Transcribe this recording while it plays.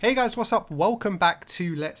Hey guys, what's up? Welcome back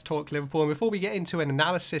to Let's Talk Liverpool. And before we get into an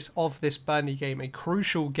analysis of this Burnley game, a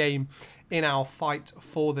crucial game in our fight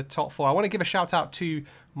for the top four, I want to give a shout out to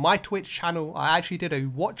my Twitch channel. I actually did a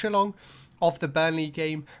watch along of the Burnley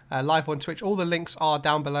game live on Twitch. All the links are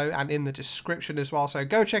down below and in the description as well. So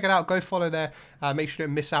go check it out, go follow there. Make sure you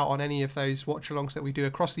don't miss out on any of those watch alongs that we do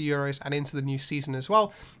across the Euros and into the new season as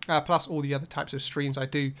well. Plus all the other types of streams I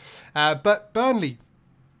do. But Burnley.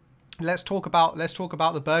 Let's talk about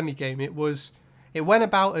the Burnley game. It went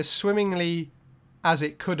about as swimmingly as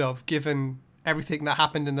it could have, given everything that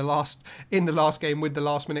happened in the last game with the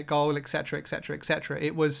last minute goal, etc., etc., etc.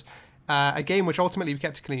 It was a game which ultimately we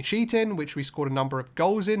kept a clean sheet in, which we scored a number of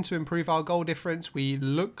goals in to improve our goal difference. We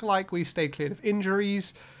look like we've stayed clear of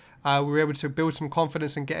injuries. We were able to build some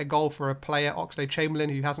confidence and get a goal for a player, Oxlade-Chamberlain,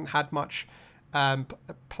 who hasn't had much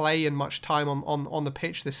play and much time on the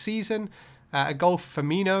pitch this season. A goal for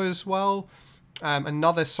Firmino as well.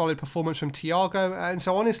 Another solid performance from Thiago. And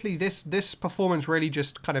so honestly, this performance really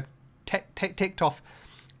just kind of ticked off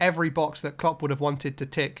every box that Klopp would have wanted to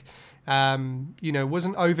tick.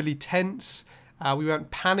 Wasn't overly tense. We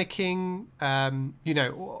weren't panicking.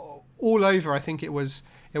 All over. I think it was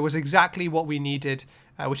exactly what we needed.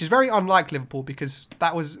 Which is very unlike Liverpool, because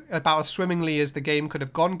that was about as swimmingly as the game could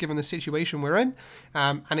have gone given the situation we're in,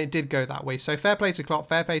 and it did go that way. So fair play to Klopp,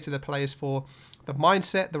 fair play to the players for the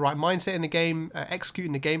right mindset in the game,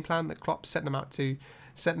 executing the game plan that Klopp sent them out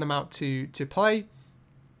to play.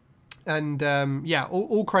 And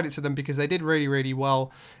all credit to them, because they did really, really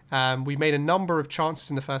well. We made a number of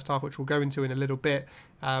chances in the first half, which we'll go into in a little bit.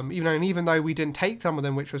 Even though we didn't take some of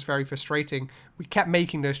them, which was very frustrating, we kept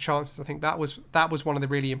making those chances. I think that was one of the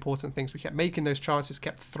really important things. We kept making those chances,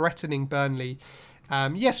 kept threatening Burnley.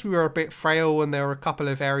 Yes, we were a bit frail, and there were a couple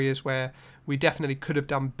of areas where we definitely could have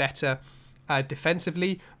done better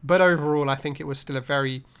defensively. But overall, I think it was still a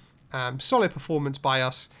very solid performance by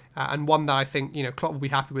us, and one that I think Klopp will be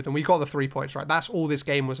happy with. And we got the 3 points, right? That's all this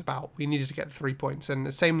game was about. We needed to get the 3 points, and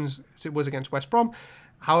the same as it was against West Brom.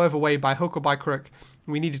 However way, by hook or by crook,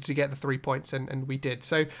 we needed to get the 3 points, and we did.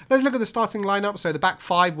 So let's look at the starting lineup. So the back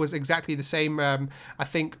five was exactly the same. I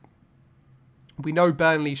think we know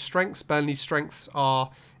Burnley's strengths. Burnley's strengths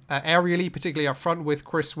are aerially, particularly up front with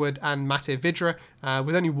Chris Wood and Matej Vydra.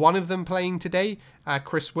 With only one of them playing today,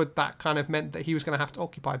 Chris Wood, that kind of meant that he was going to have to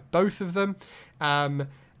occupy both of them. And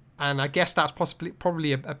I guess that's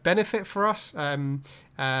probably a benefit for us.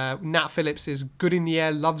 Nat Phillips is good in the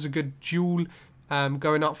air, loves a good duel,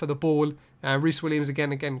 going up for the ball. Reece Williams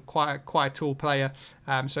again quite a tall player.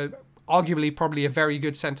 So arguably probably a very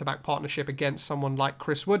good centre-back partnership against someone like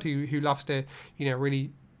Chris Wood, who loves to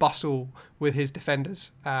really bustle with his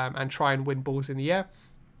defenders and try and win balls in the air.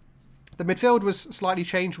 The midfield was slightly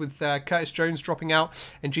changed with Curtis Jones dropping out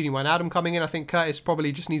and Gini Wijnaldum coming in. I think Curtis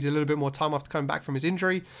probably just needs a little bit more time after coming back from his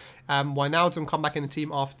injury. Wijnaldum come back in the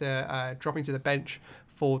team after dropping to the bench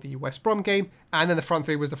for the West Brom game. And then the front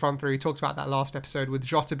three was the front three. We talked about that last episode with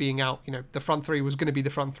Jota being out. The front three was going to be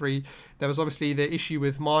the front three. There was obviously the issue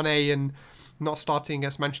with Mane and not starting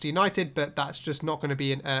against Manchester United, but that's just not going to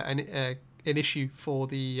be an issue for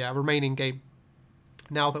the remaining game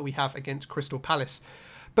now that we have against Crystal Palace.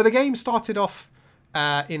 But the game started off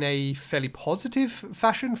in a fairly positive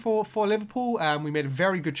fashion for Liverpool. We made a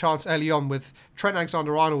very good chance early on with Trent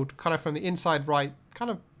Alexander-Arnold kind of from the inside right,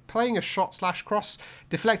 kind of playing a shot/cross,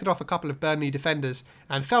 deflected off a couple of Burnley defenders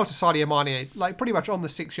and fell to Sadio Mane, like pretty much on the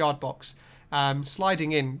 6-yard box,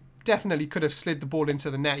 sliding in. Definitely could have slid the ball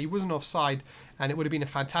into the net. He wasn't offside, and it would have been a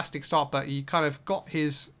fantastic start, but he kind of got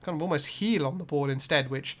his kind of almost heel on the ball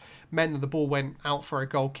instead, which meant that the ball went out for a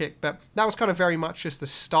goal kick. But that was kind of very much just the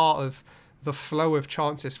start of the flow of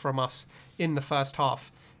chances from us in the first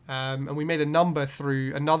half. And we made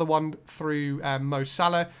another one through Mo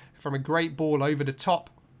Salah from a great ball over the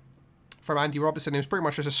top from Andy Robertson. It was pretty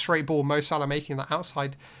much just a straight ball, Mo Salah making that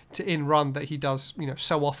outside to in run that he does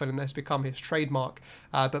so often, and that's become his trademark,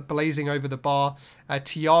 but blazing over the bar.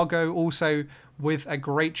 Thiago also with a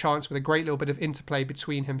great chance, with a great little bit of interplay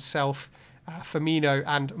between himself, Firmino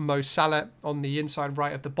and Mo Salah on the inside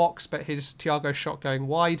right of the box, but his Thiago shot going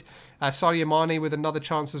wide. Sadio Mane with another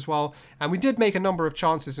chance as well, and we did make a number of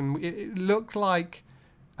chances, and it looked like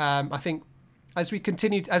I think as we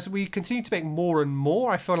continued to make more and more,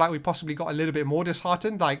 I feel like we possibly got a little bit more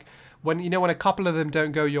disheartened. Like when a couple of them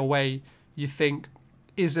don't go your way, you think,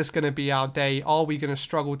 is this going to be our day? Are we going to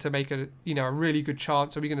struggle to make a really good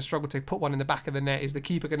chance? Are we going to struggle to put one in the back of the net? Is the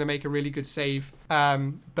keeper going to make a really good save?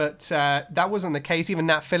 But that wasn't the case. Even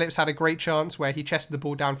Nat Phillips had a great chance where he chested the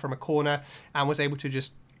ball down from a corner and was able to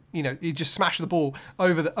just he just smashed the ball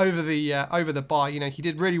over the bar. He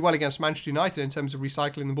did really well against Manchester United in terms of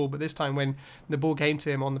recycling the ball, but this time when the ball came to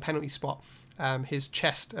him on the penalty spot, his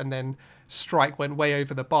chest and then strike went way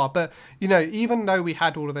over the bar. But even though we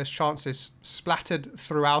had all of those chances, splattered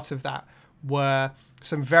throughout of that were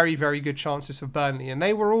some very, very good chances for Burnley, and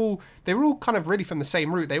they were all kind of really from the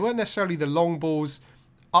same route. They weren't necessarily the long balls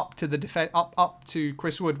up to the up to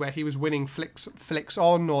Chris Wood where he was winning flicks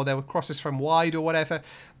on, or there were crosses from wide or whatever.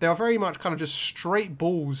 They were very much kind of just straight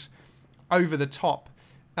balls over the top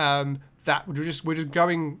that were just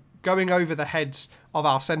going over the heads of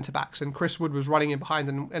our centre backs, and Chris Wood was running in behind,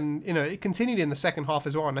 and it continued in the second half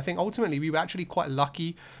as well. And I think ultimately we were actually quite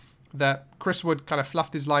lucky that Chris Wood kind of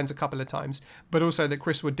fluffed his lines a couple of times, but also that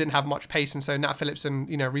Chris Wood didn't have much pace, and so Nat Phillips and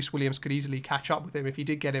Reece Williams could easily catch up with him if he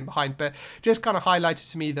did get in behind. But just kind of highlighted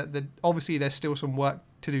to me that obviously there's still some work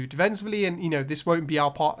to do defensively, and this won't be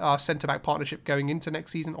our centre back partnership going into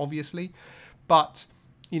next season, obviously, but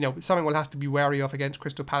something we'll have to be wary of against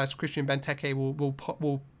Crystal Palace. Christian Benteke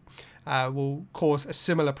will cause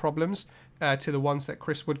similar problems to the ones that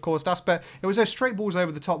Chris Wood caused us. But it was those straight balls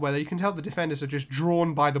over the top where you can tell the defenders are just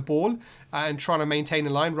drawn by the ball and trying to maintain a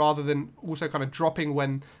line rather than also kind of dropping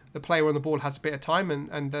when the player on the ball has a bit of time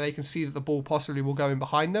and they can see that the ball possibly will go in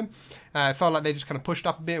behind them. It felt like they just kind of pushed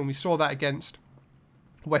up a bit, and we saw that against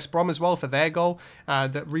West Brom as well for their goal,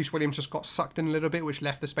 that Reece Williams just got sucked in a little bit, which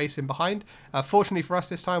left the space in behind. Fortunately for us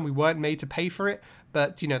this time, we weren't made to pay for it,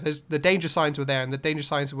 but the danger signs were there, and the danger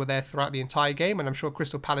signs were there throughout the entire game, and I'm sure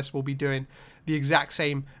Crystal Palace will be doing the exact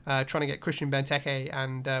same, trying to get Christian Benteke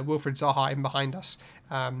and Wilfried Zaha in behind us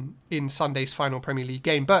in Sunday's final Premier League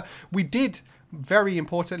game. But we did, very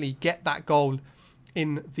importantly, get that goal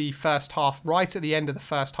in the first half. Right at the end of the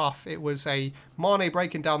first half, it was a Mane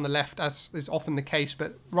breaking down the left, as is often the case,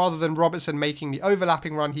 but rather than Robertson making the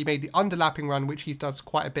overlapping run, he made the underlapping run, which he does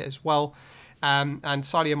quite a bit as well. And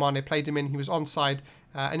Sadio Mane played him in. He was onside,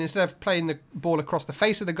 and instead of playing the ball across the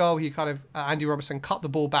face of the goal, he kind of Andy Robertson cut the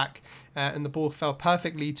ball back, and the ball fell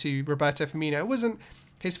perfectly to Roberto Firmino.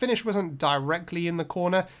 His finish wasn't directly in the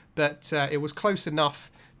corner, but it was close enough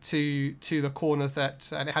to the corner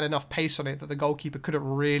and it had enough pace on it that the goalkeeper couldn't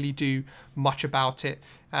really do much about it,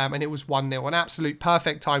 and it was 1-0, an absolute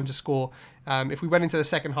perfect time to score. If we went into the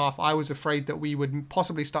second half, I was afraid that we would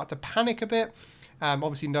possibly start to panic a bit,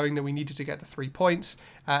 obviously knowing that we needed to get the 3 points,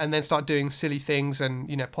 and then start doing silly things and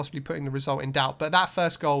possibly putting the result in doubt. But that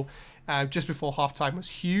first goal just before half-time was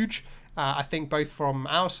huge, I think both from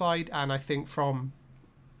our side and I think from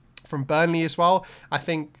Burnley as well. I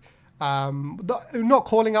think not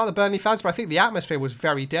calling out the Burnley fans, but I think the atmosphere was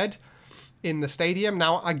very dead in the stadium.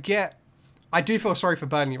 Now, I do feel sorry for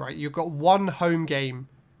Burnley, right? You've got one home game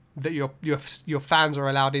that your fans are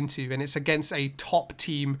allowed into, and it's against a top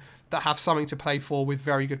team that have something to play for with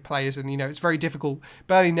very good players, and it's very difficult.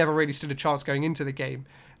 Burnley never really stood a chance going into the game.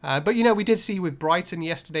 But we did see with Brighton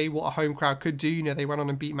yesterday what a home crowd could do. They went on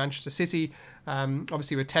and beat Manchester City,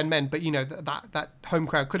 obviously with 10 men. But that home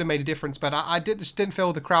crowd could have made a difference. But I just didn't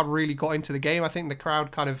feel the crowd really got into the game. I think the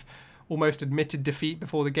crowd kind of almost admitted defeat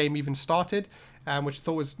before the game even started, which I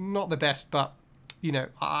thought was not the best. But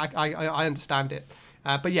I understand it.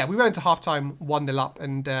 But yeah, we went into halftime 1-0 up,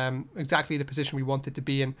 and exactly the position we wanted to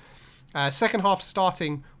be in. Second half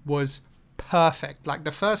starting was perfect. Like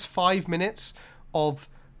the first 5 minutes of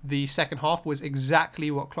the second half was exactly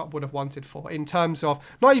what Klopp would have wanted for, in terms of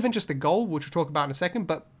not even just the goal, which we'll talk about in a second,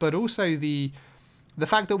 but also the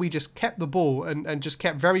fact that we just kept the ball and just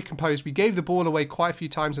kept very composed. We gave the ball away quite a few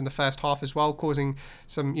times in the first half as well, causing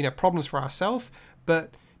some problems for ourselves.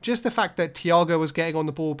 But just the fact that Thiago was getting on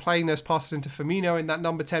the ball, playing those passes into Firmino in that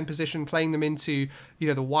number 10 position, playing them into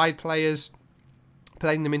the wide players,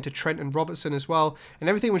 playing them into Trent and Robertson as well, and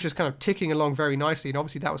everything was just kind of ticking along very nicely. And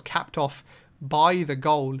obviously that was capped off by the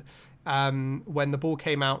goal when the ball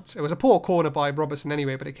came out. It was a poor corner by Robertson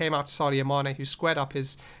anyway, but it came out to Sadio Mane, who squared up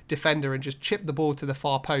his defender and just chipped the ball to the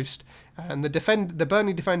far post. And the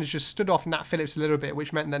Burnley defenders just stood off Nat Phillips a little bit,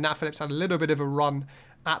 which meant that Nat Phillips had a little bit of a run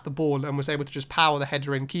at the ball and was able to just power the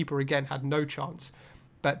header in. Keeper again had no chance,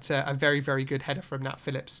 but a very, very good header from Nat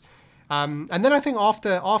Phillips. And then I think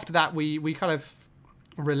after that we kind of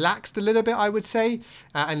relaxed a little bit, I would say,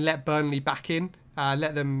 and let Burnley back in.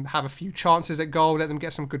 Let them have a few chances at goal, let them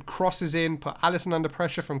get some good crosses in, put Alisson under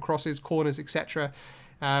pressure from crosses, corners, etc.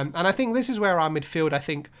 And I think this is where our midfield, I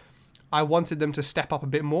think I wanted them to step up a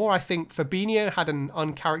bit more. I think Fabinho had an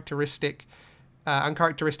uncharacteristic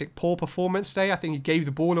poor performance today. I think he gave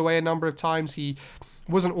the ball away a number of times. He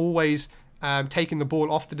wasn't always taking the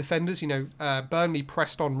ball off the defenders. Burnley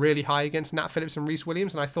pressed on really high against Nat Phillips and Reece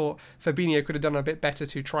Williams, and I thought Fabinho could have done a bit better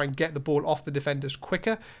to try and get the ball off the defenders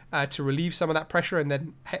quicker to relieve some of that pressure and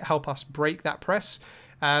then help us break that press.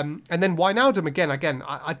 And then Wijnaldum again,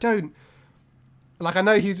 I don't... Like, I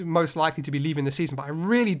know he's most likely to be leaving the season, but I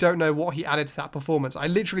really don't know what he added to that performance. I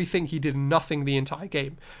literally think he did nothing the entire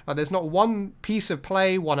game. There's not one piece of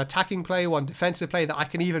play, one attacking play, one defensive play that I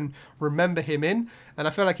can even remember him in. And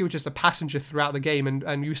I feel like he was just a passenger throughout the game.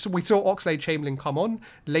 And we saw Oxlade-Chamberlain come on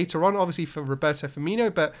later on, obviously for Roberto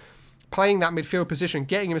Firmino, but playing that midfield position,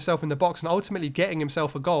 getting himself in the box, and ultimately getting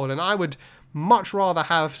himself a goal. And I would much rather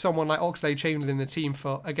have someone like Oxlade-Chamberlain in the team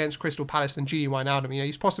against Crystal Palace than Gini Wijnaldum.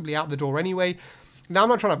 He's possibly out the door anyway. Now, I'm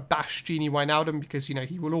not trying to bash Gini Wijnaldum because,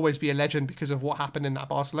 he will always be a legend because of what happened in that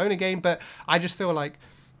Barcelona game. But I just feel like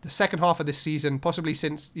the second half of this season, possibly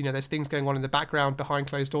since, there's things going on in the background behind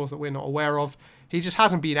closed doors that we're not aware of, he just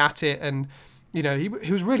hasn't been at it. And, he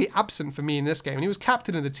was really absent for me in this game. And he was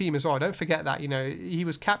captain of the team as well. Don't forget that, he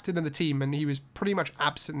was captain of the team and he was pretty much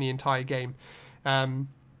absent the entire game.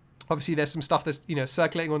 Obviously, there's some stuff that's,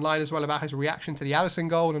 circulating online as well about his reaction to the Alisson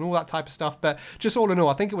goal and all that type of stuff. But just all in all,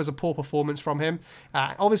 I think it was a poor performance from him.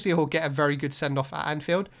 Obviously, he'll get a very good send-off at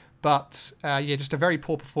Anfield. But, just a very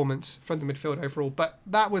poor performance from the midfield overall. But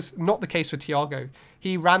that was not the case for Thiago.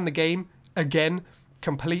 He ran the game, again,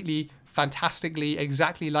 completely, fantastically,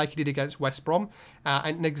 exactly like he did against West Brom.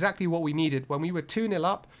 And exactly what we needed. When we were 2-0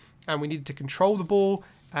 up and we needed to control the ball,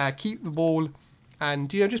 keep the ball,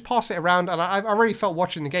 and, just pass it around. And I really felt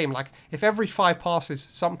watching the game, like, if every 5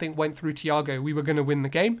 passes something went through Thiago, we were going to win the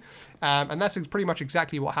game. And that's pretty much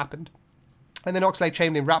exactly what happened. And then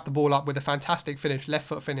Oxlade-Chamberlain wrapped the ball up with a fantastic finish, left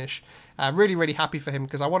foot finish. Really, really happy for him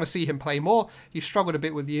because I want to see him play more. He struggled a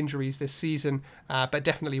bit with the injuries this season, but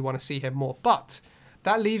definitely want to see him more. But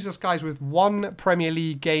that leaves us, guys, with one Premier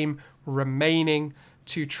League game remaining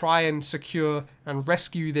to try and secure and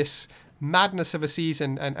rescue this madness of a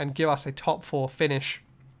season and give us a top 4 finish.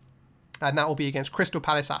 And that will be against Crystal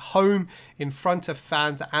Palace at home in front of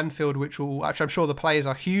fans at Anfield, which I'm sure the players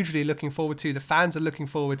are hugely looking forward to. The fans are looking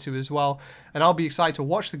forward to as well. And I'll be excited to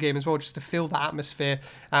watch the game as well, just to feel the atmosphere.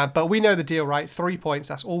 But we know the deal, right? 3 points,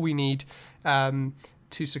 that's all we need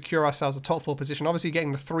to secure ourselves a top 4 position. Obviously,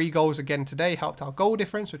 getting the 3 goals again today helped our goal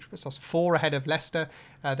difference, which puts us 4 ahead of Leicester.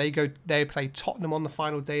 They play Tottenham on the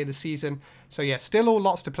final day of the season. So yeah, still all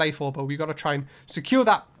lots to play for, but we've got to try and secure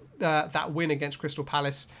that win against Crystal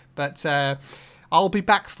Palace. But I'll be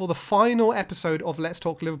back for the final episode of Let's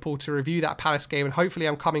Talk Liverpool to review that Palace game, and hopefully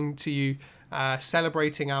I'm coming to you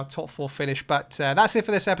celebrating our top 4 finish. But that's it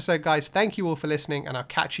for this episode, guys. Thank you all for listening, and I'll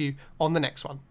catch you on the next one.